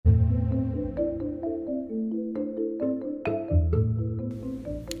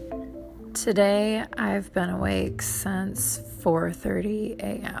Today, I've been awake since 4:30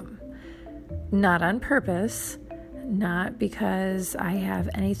 a.m. Not on purpose, not because I have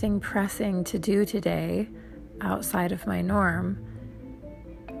anything pressing to do today outside of my norm,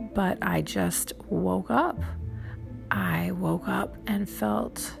 but I just woke up. I woke up and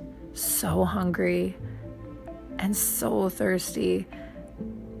felt so hungry and so thirsty.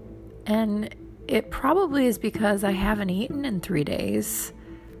 And it probably is because I haven't eaten in 3 days.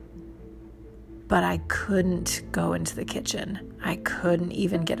 But I couldn't go into the kitchen. I couldn't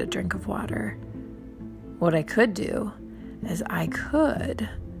even get a drink of water. What I could do is I could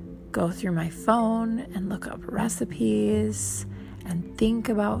go through my phone and look up recipes and think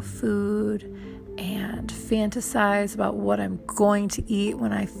about food and fantasize about what I'm going to eat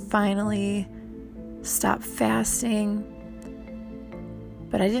when I finally stop fasting.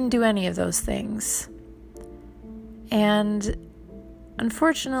 But I didn't do any of those things. And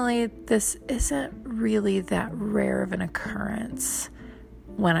unfortunately, this isn't really that rare of an occurrence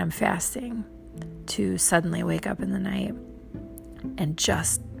when I'm fasting, to suddenly wake up in the night and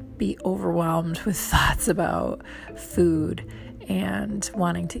just be overwhelmed with thoughts about food and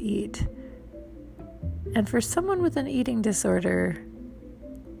wanting to eat. And for someone with an eating disorder,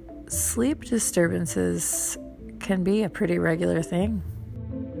 sleep disturbances can be a pretty regular thing.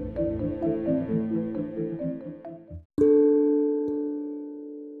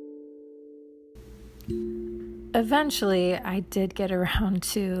 Eventually, I did get around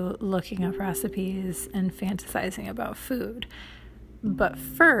to looking up recipes and fantasizing about food. But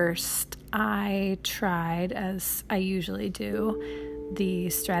first, I tried, as I usually do, the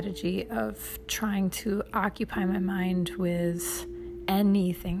strategy of trying to occupy my mind with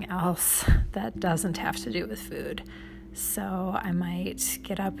anything else that doesn't have to do with food. So I might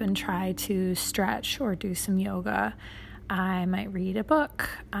get up and try to stretch or do some yoga. I might read a book.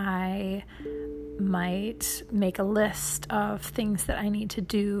 I might make a list of things that I need to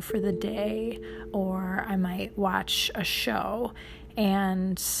do for the day, or I might watch a show.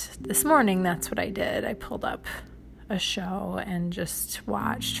 And this morning, that's what I did. I pulled up a show and just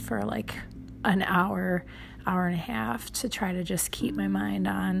watched for like an hour and a half to try to just keep my mind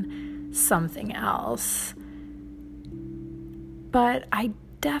on something else. But I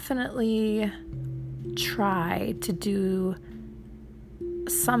definitely try to do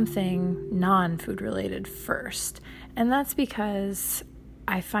something non-food related first. And that's because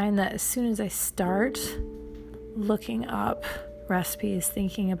I find that as soon as I start looking up recipes,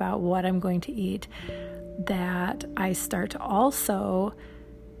 thinking about what I'm going to eat, that I start to also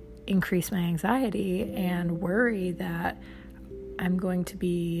increase my anxiety and worry that I'm going to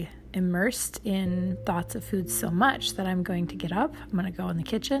be immersed in thoughts of food so much that I'm going to get up, I'm going to go in the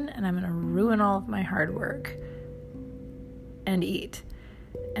kitchen, and I'm going to ruin all of my hard work and eat.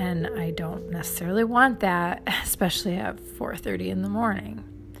 And I don't necessarily want that, especially at 4:30 in the morning.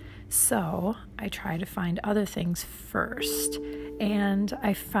 So I try to find other things first. And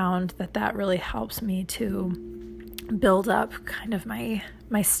I found that really helps me to build up kind of my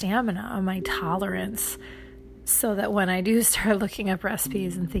stamina, my tolerance, so that when I do start looking up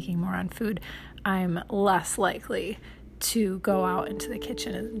recipes and thinking more on food, I'm less likely to go out into the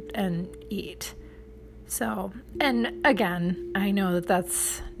kitchen and eat. So, and again, I know that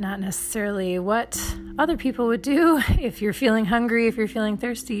that's not necessarily what other people would do. If you're feeling hungry, if you're feeling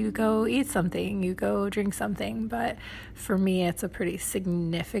thirsty, you go eat something, you go drink something. But for me, it's a pretty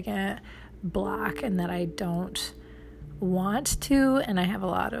significant block, and that I don't want to, and I have a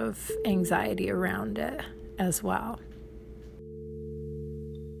lot of anxiety around it as well.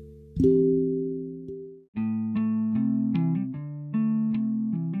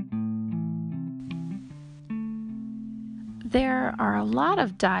 There are a lot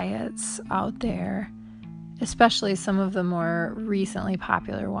of diets out there, especially some of the more recently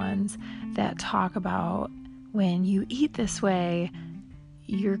popular ones, that talk about when you eat this way,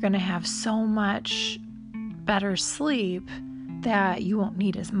 you're going to have so much better sleep that you won't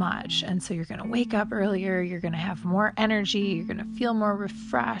need as much. And so you're going to wake up earlier, you're going to have more energy, you're going to feel more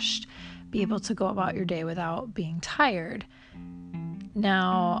refreshed, be able to go about your day without being tired.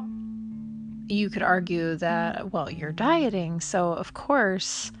 Now, you could argue that, well, you're dieting, so of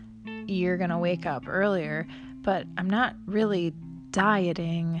course you're going to wake up earlier, but I'm not really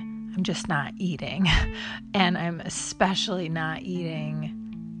dieting, I'm just not eating. And I'm especially not eating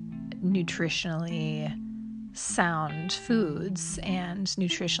nutritionally sound foods and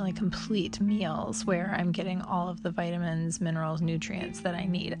nutritionally complete meals where I'm getting all of the vitamins, minerals, nutrients that I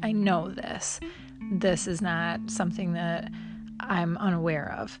need. I know this. This is not something that I'm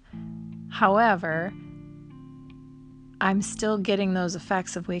unaware of. However, I'm still getting those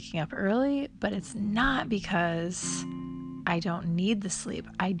effects of waking up early, but it's not because I don't need the sleep.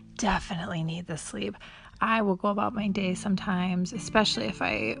 I definitely need the sleep. I will go about my day sometimes, especially if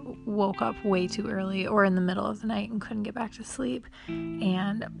I woke up way too early or in the middle of the night and couldn't get back to sleep,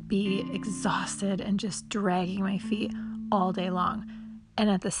 and be exhausted and just dragging my feet all day long. And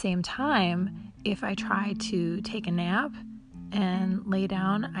at the same time, if I try to take a nap and lay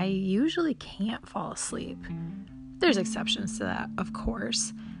down, I usually can't fall asleep. There's exceptions to that, of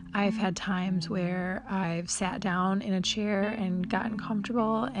course. I've had times where I've sat down in a chair and gotten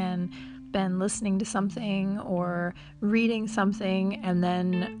comfortable and been listening to something or reading something, and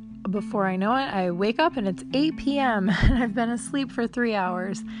then before I know it, I wake up and it's 8 p.m. and I've been asleep for 3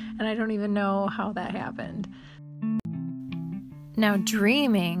 hours, and I don't even know how that happened. Now,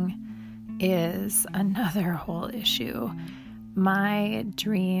 dreaming is another whole issue. My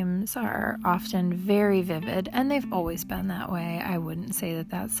dreams are often very vivid, and they've always been that way. I wouldn't say that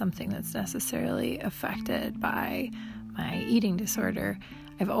that's something that's necessarily affected by my eating disorder.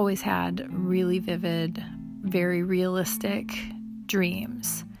 I've always had really vivid, very realistic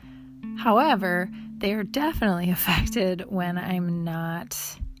dreams. However, they are definitely affected when I'm not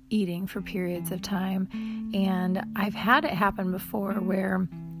eating for periods of time. And I've had it happen before where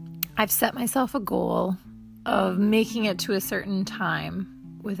I've set myself a goal of making it to a certain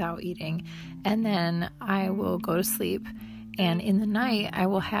time without eating, and then I will go to sleep, and in the night I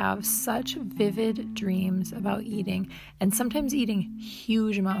will have such vivid dreams about eating, and sometimes eating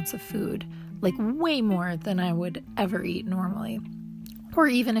huge amounts of food, like way more than I would ever eat normally. Or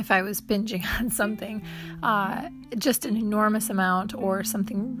even if I was binging on something, just an enormous amount, or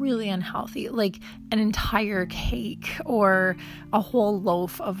something really unhealthy, like an entire cake or a whole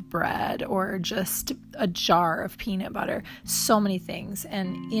loaf of bread or just a jar of peanut butter, so many things.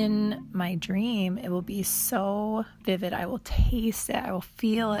 And in my dream, it will be so vivid. I will taste it, I will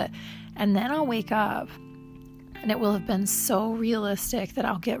feel it, and then I'll wake up and it will have been so realistic that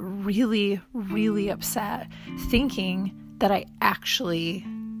I'll get really, really upset thinking that I actually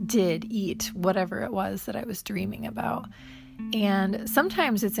did eat whatever it was that I was dreaming about. And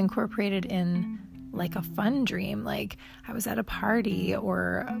sometimes it's incorporated in like a fun dream, like I was at a party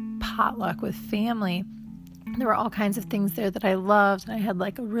or a potluck with family. There were all kinds of things there that I loved, and I had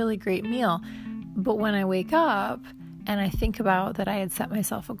like a really great meal. But when I wake up and I think about that I had set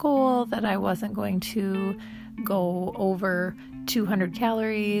myself a goal, that I wasn't going to go over 200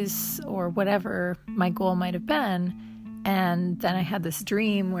 calories or whatever my goal might have been, and then I had this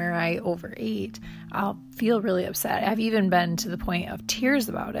dream where I overate, I'll feel really upset. I've even been to the point of tears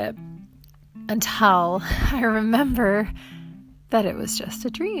about it until I remember that it was just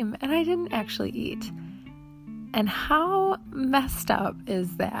a dream and I didn't actually eat. And how messed up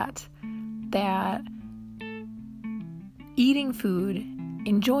is that? That eating food,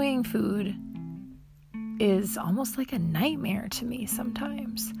 enjoying food, is almost like a nightmare to me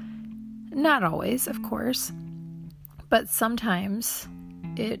sometimes. Not always, of course. But sometimes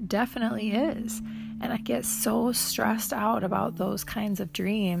it definitely is. And I get so stressed out about those kinds of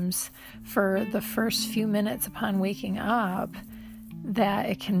dreams for the first few minutes upon waking up that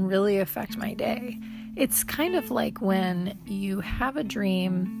it can really affect my day. It's kind of like when you have a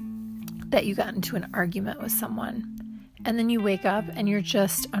dream that you got into an argument with someone, and then you wake up and you're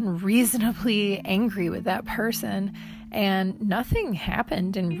just unreasonably angry with that person, and nothing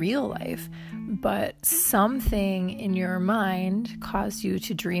happened in real life, but something in your mind caused you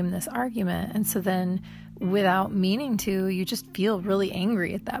to dream this argument. And so then, without meaning to, you just feel really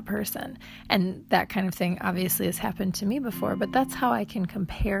angry at that person. And that kind of thing obviously has happened to me before, but that's how I can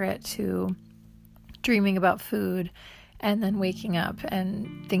compare it to dreaming about food and then waking up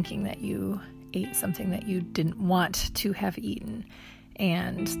and thinking that you ate something that you didn't want to have eaten,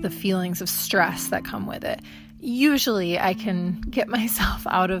 and the feelings of stress that come with it. Usually I can get myself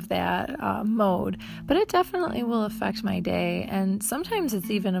out of that mode, but it definitely will affect my day, and sometimes it's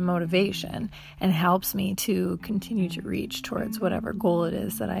even a motivation and helps me to continue to reach towards whatever goal it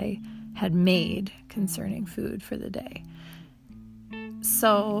is that I had made concerning food for the day.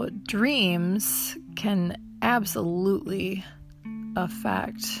 So dreams can absolutely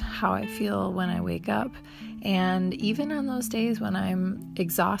affect how I feel when I wake up. And even on those days when I'm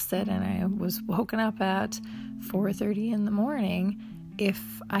exhausted and I was woken up at 4:30 in the morning, if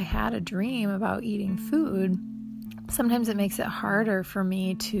I had a dream about eating food, sometimes it makes it harder for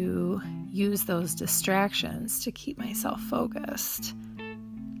me to use those distractions to keep myself focused.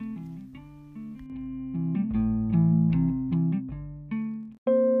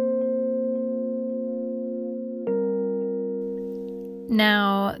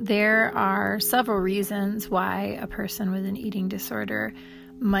 Now, there are several reasons why a person with an eating disorder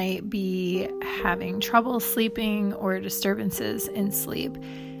might be having trouble sleeping or disturbances in sleep.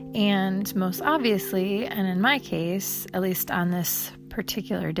 And most obviously, and in my case, at least on this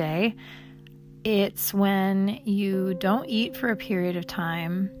particular day, it's when you don't eat for a period of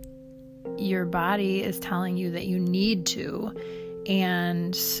time, your body is telling you that you need to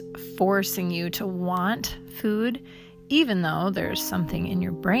and forcing you to want food, even though there's something in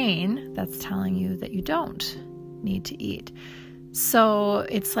your brain that's telling you that you don't need to eat. So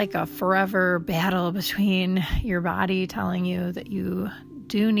it's like a forever battle between your body telling you that you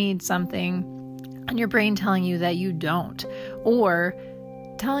do need something and your brain telling you that you don't, or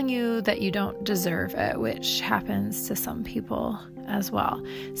telling you that you don't deserve it, which happens to some people as well.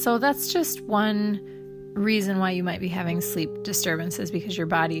 So that's just one reason why you might be having sleep disturbances, because your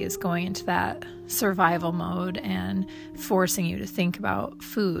body is going into that survival mode and forcing you to think about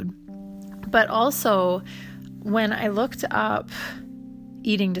food. But also, when I looked up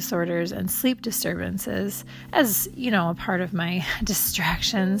eating disorders and sleep disturbances as, a part of my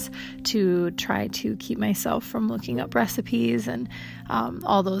distractions to try to keep myself from looking up recipes and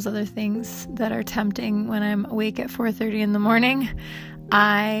all those other things that are tempting when I'm awake at 4:30 in the morning,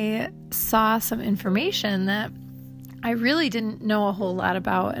 I saw some information that I really didn't know a whole lot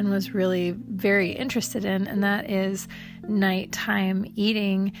about and was really very interested in, and that is nighttime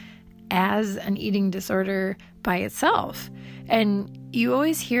eating as an eating disorder by itself. And you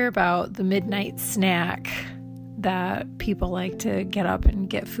always hear about the midnight snack that people like to get up and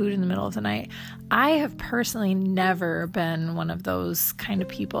get food in the middle of the night. I have personally never been one of those kind of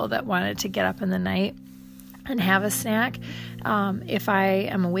people that wanted to get up in the night and have a snack. If I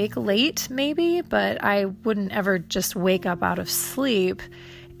am awake late, maybe, but I wouldn't ever just wake up out of sleep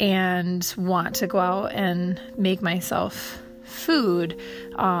and want to go out and make myself food.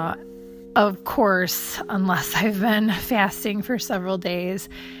 Of course, unless I've been fasting for several days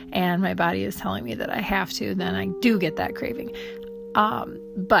and my body is telling me that I have to, then I do get that craving.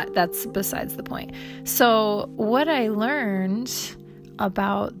 But that's besides the point. So what I learned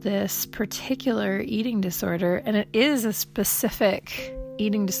about this particular eating disorder, and it is a specific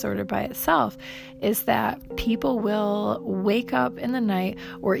eating disorder by itself, is that people will wake up in the night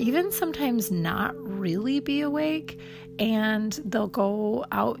or even sometimes not really be awake, and they'll go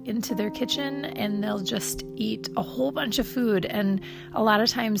out into their kitchen and they'll just eat a whole bunch of food. And a lot of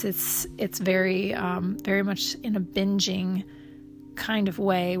times it's very, very much in a binging kind of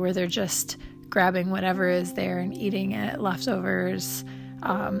way where they're just grabbing whatever is there and eating it, leftovers,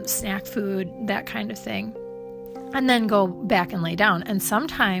 snack food, that kind of thing, and then go back and lay down. And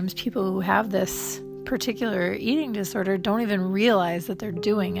sometimes people who have this particular eating disorder don't even realize that they're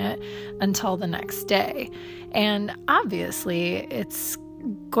doing it until the next day. And obviously, it's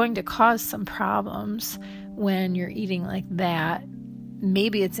going to cause some problems when you're eating like that.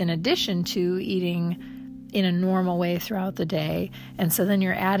 Maybe it's in addition to eating in a normal way throughout the day. And so then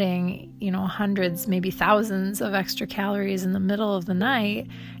you're adding, hundreds, maybe thousands of extra calories in the middle of the night,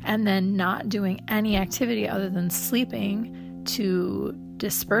 and then not doing any activity other than sleeping to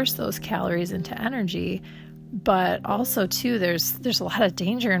disperse those calories into energy. But also too, there's a lot of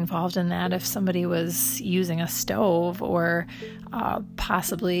danger involved in that if somebody was using a stove or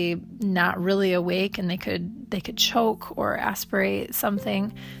possibly not really awake and they could choke or aspirate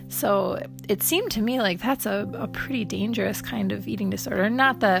something. So it seemed to me like that's a pretty dangerous kind of eating disorder.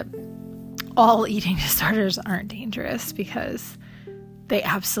 Not that all eating disorders aren't dangerous, because they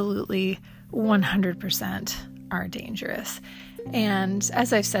absolutely 100% are dangerous. And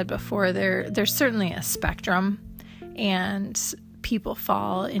as I've said before, there's certainly a spectrum, and people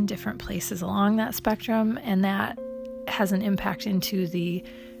fall in different places along that spectrum, and that has an impact into the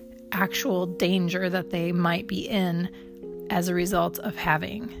actual danger that they might be in as a result of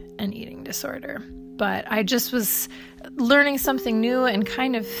having an eating disorder. But I just was learning something new and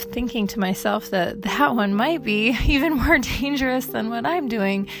kind of thinking to myself that one might be even more dangerous than what I'm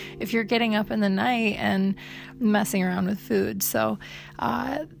doing if you're getting up in the night and messing around with food. So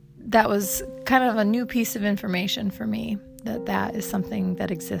that was kind of a new piece of information for me, that is something that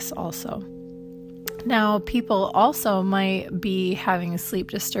exists also. Now, people also might be having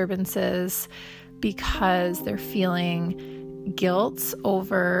sleep disturbances because they're feeling guilt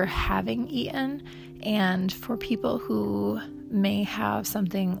over having eaten. And for people who may have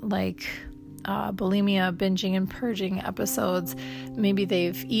something like bulimia, binging and purging episodes, maybe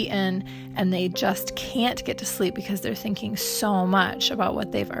they've eaten and they just can't get to sleep because they're thinking so much about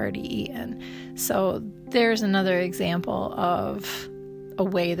what they've already eaten. So there's another example of a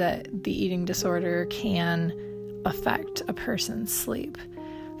way that the eating disorder can affect a person's sleep.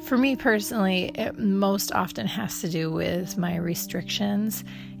 For me personally, it most often has to do with my restrictions,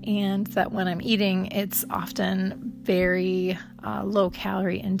 and that when I'm eating, it's often very low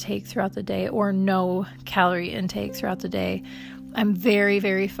calorie intake throughout the day or no calorie intake throughout the day. I'm very,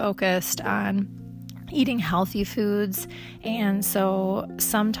 very focused on eating healthy foods, and so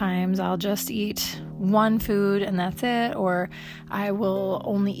sometimes I'll just eat one food and that's it, or I will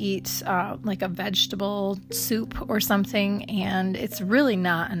only eat like a vegetable soup or something, and it's really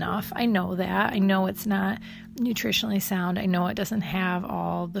not enough. I know that. I know it's not nutritionally sound. I know it doesn't have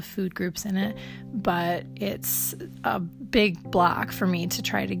all the food groups in it, but it's a big block for me to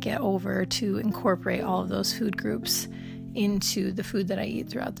try to get over to incorporate all of those food groups into the food that I eat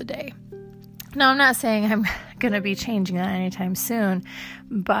throughout the day. Now, I'm not saying I'm going to be changing that anytime soon,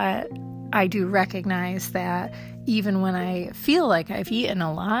 but I do recognize that even when I feel like I've eaten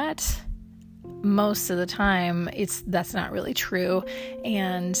a lot, most of the time that's not really true,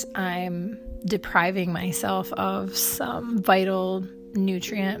 and I'm depriving myself of some vital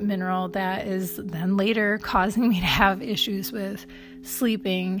nutrient, mineral that is then later causing me to have issues with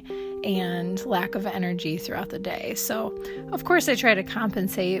sleeping and lack of energy throughout the day. So, of course, I try to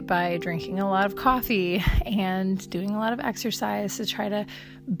compensate by drinking a lot of coffee and doing a lot of exercise to try to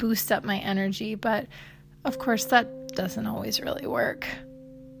boost up my energy, but of course, that doesn't always really work.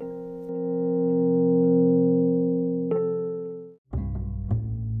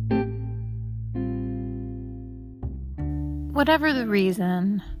 Whatever the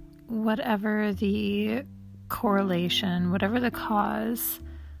reason, whatever the correlation, whatever the cause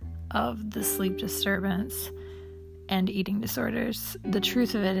of the sleep disturbance and eating disorders, the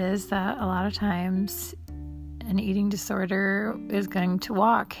truth of it is that a lot of times an eating disorder is going to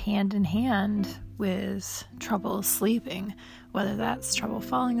walk hand in hand with trouble sleeping, whether that's trouble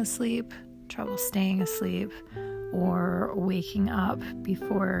falling asleep, trouble staying asleep, or waking up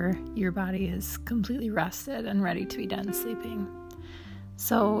before your body is completely rested and ready to be done sleeping.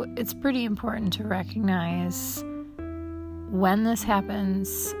 So it's pretty important to recognize when this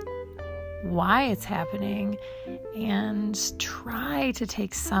happens, why it's happening, and try to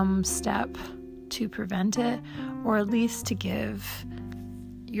take some step to prevent it, or at least to give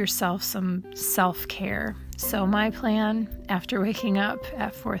yourself some self-care. So my plan after waking up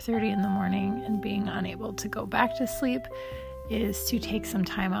at 4:30 in the morning and being unable to go back to sleep is to take some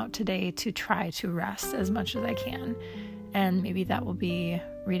time out today to try to rest as much as I can. And maybe that will be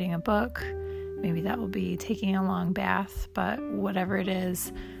reading a book, maybe that will be taking a long bath, but whatever it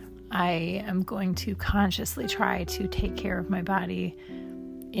is, I am going to consciously try to take care of my body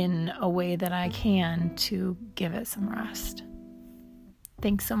in a way that I can to give it some rest.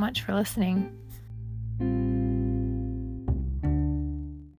 Thanks so much for listening.